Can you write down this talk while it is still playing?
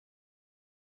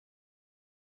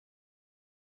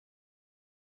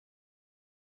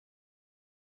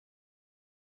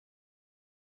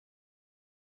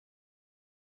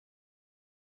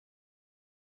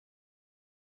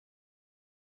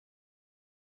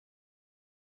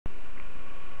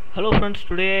Hello friends,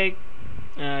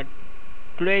 uh,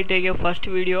 today I take a first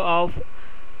video of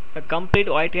a complete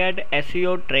white hat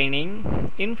SEO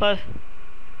training. In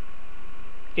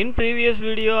previous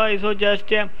video I saw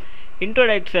just a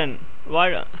introduction.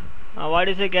 What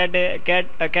is a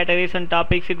categories and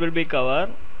topics it will be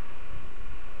cover.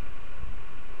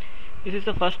 This is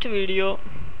the first video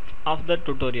of the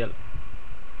tutorial.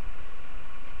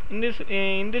 In this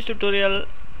tutorial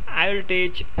I will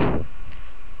teach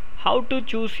how to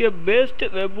choose your best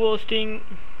web hosting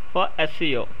for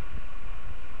SEO,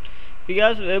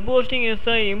 because web hosting is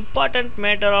the important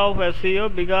matter of SEO.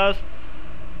 Because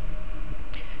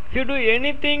if you do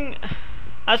anything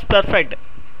as perfect,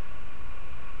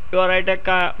 you write a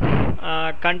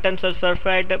contents as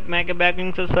perfect, make a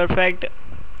backlinks as perfect,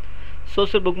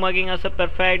 social bookmarking as a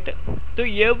perfect, do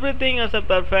everything as a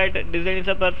perfect, design is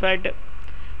a perfect.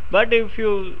 But if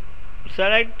you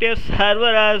select a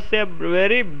server as a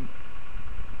very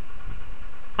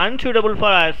unsuitable for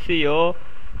SEO,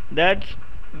 that's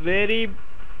very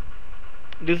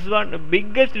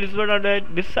biggest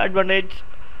disadvantage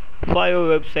for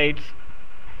your website's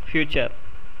future.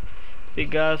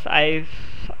 Because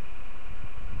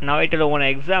now I tell you one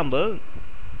example.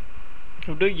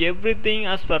 You do everything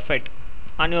as perfect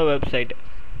on your website.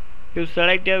 You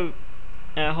select a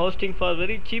hosting for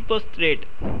very cheapest rate,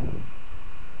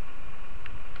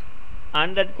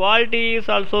 and that quality is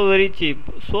also very cheap.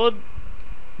 So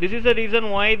this is the reason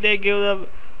why they give the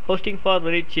hosting for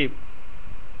very cheap.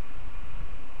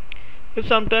 If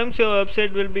sometimes your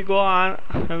website will be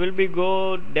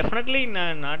go definitely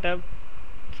not a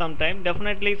sometime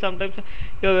definitely sometimes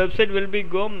your website will be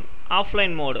go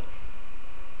offline mode,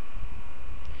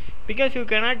 because you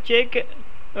cannot check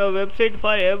your website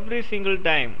for every single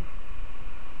time.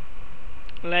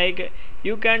 Like,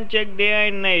 you can check day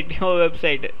and night your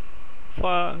website.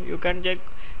 You can check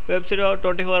website for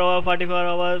 24 hours, 44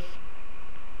 hours.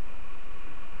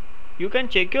 You can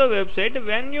check your website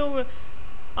when you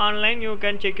online. You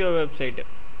can check your website,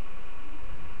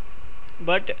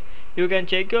 but you can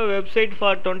check your website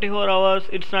for 24 hours.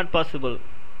 It's not possible.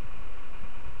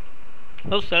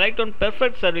 So select on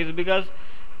perfect service, because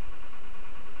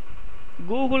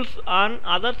Google's and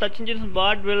other search engines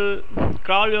bot will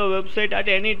crawl your website at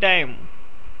any time.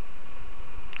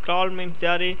 Crawl means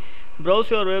browse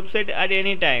your website at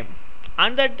any time,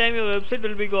 and that time your website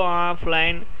will be go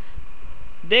offline.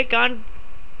 They can't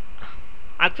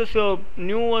access your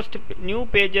new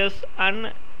pages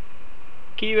and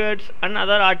keywords and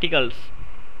other articles.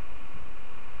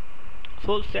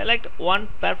 So select one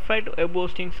perfect web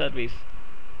hosting service.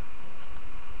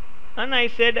 And I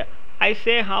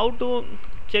say how to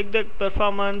check the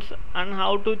performance and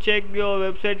how to check your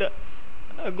website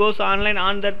goes online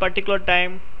on that particular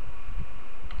time.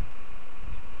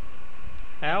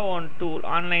 I have one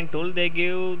online tool. They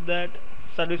give that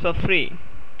service for free.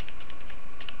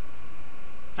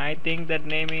 I think that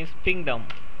name is Pingdom.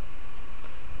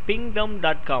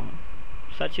 Pingdom.com.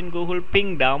 Search in Google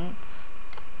Pingdom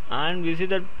and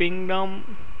visit that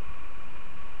Pingdom.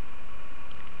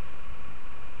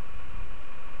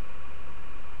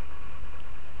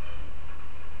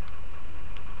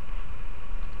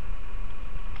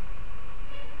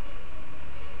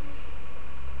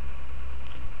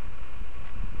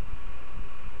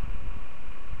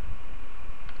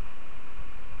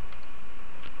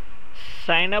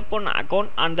 Sign up on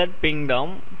account on that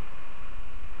Pingdom.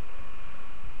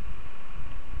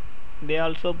 They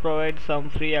also provide some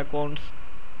free accounts.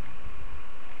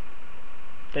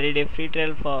 30-day free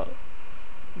trial for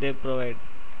they provide.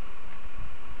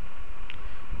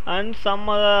 And some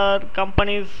other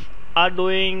companies are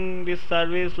doing this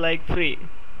service like free.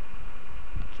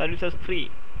 Services free.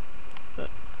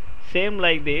 Same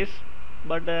like this,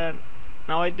 but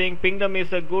now I think Pingdom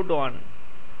is a good one.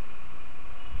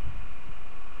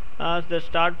 As they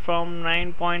start from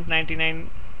 9.99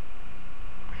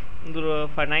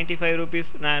 for 95 rupees,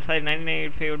 sorry,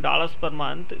 $95 per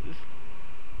month.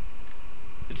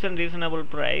 It's a reasonable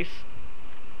price.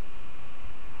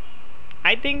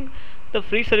 I think the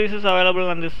free services available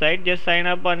on this site. Just sign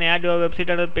up and add your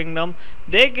website under Pingdom.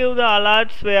 They give the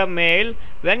alerts via mail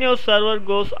when your server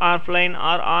goes offline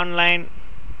or online.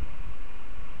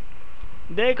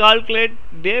 They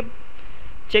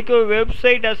check your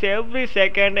website as every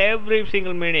second, every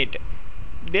single minute.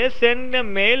 They send a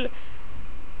mail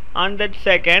on that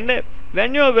second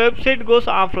when your website goes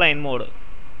offline mode.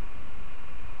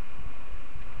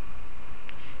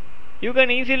 You can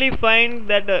easily find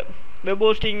that web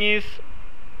hosting is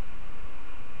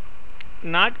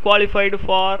not qualified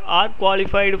for or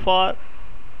qualified for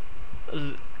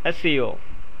SEO.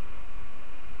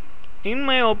 In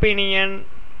my opinion,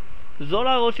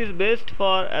 Zola Host is best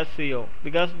for SEO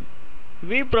because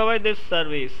we provide this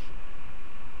service,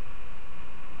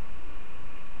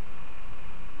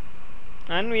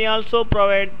 and we also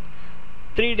provide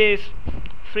 3 days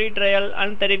free trial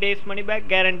and 30 days money back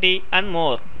guarantee and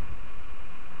more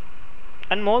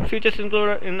features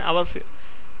included in our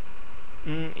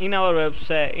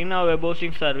website, in our web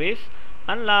hosting service.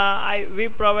 And we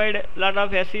provide lot of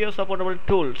SEO supportable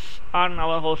tools on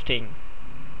our hosting.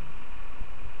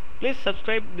 Please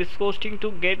subscribe this hosting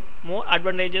to get more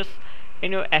advantages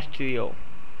in your SEO.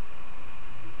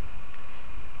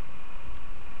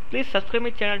 Please subscribe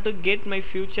my channel to get my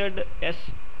future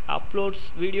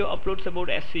video uploads about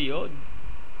SEO.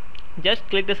 Just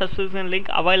click the subscription link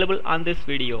available on this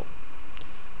video.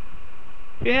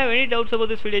 If you have any doubts about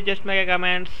this video, just make a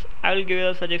comments. I will give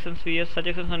you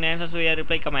suggestions and answers via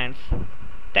reply comments.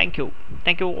 Thank you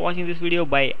for watching this video.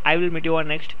 Bye. I will meet you on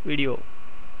next video.